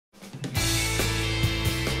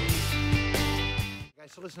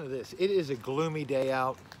right, so listen to this. It is a gloomy day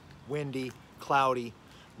out, windy, cloudy,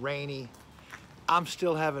 rainy. I'm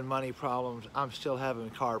still having money problems. I'm still having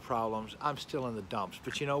car problems. I'm still in the dumps.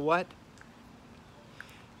 But you know what?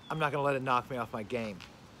 I'm not gonna let it knock me off my game,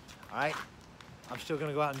 all right? I'm still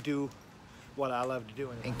gonna go out and do what I love to do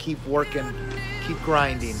and keep working, keep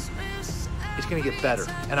grinding. It's gonna get better,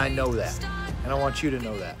 and I know that. And I want you to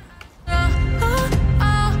know that.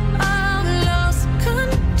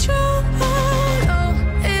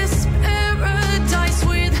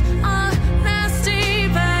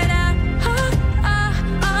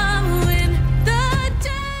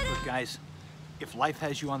 Guys, if life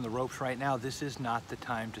has you on the ropes right now, this is not the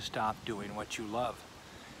time to stop doing what you love.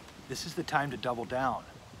 This is the time to double down.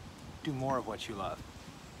 Do more of what you love.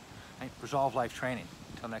 Right? Resolve Life Training.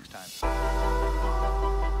 Until next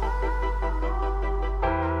time.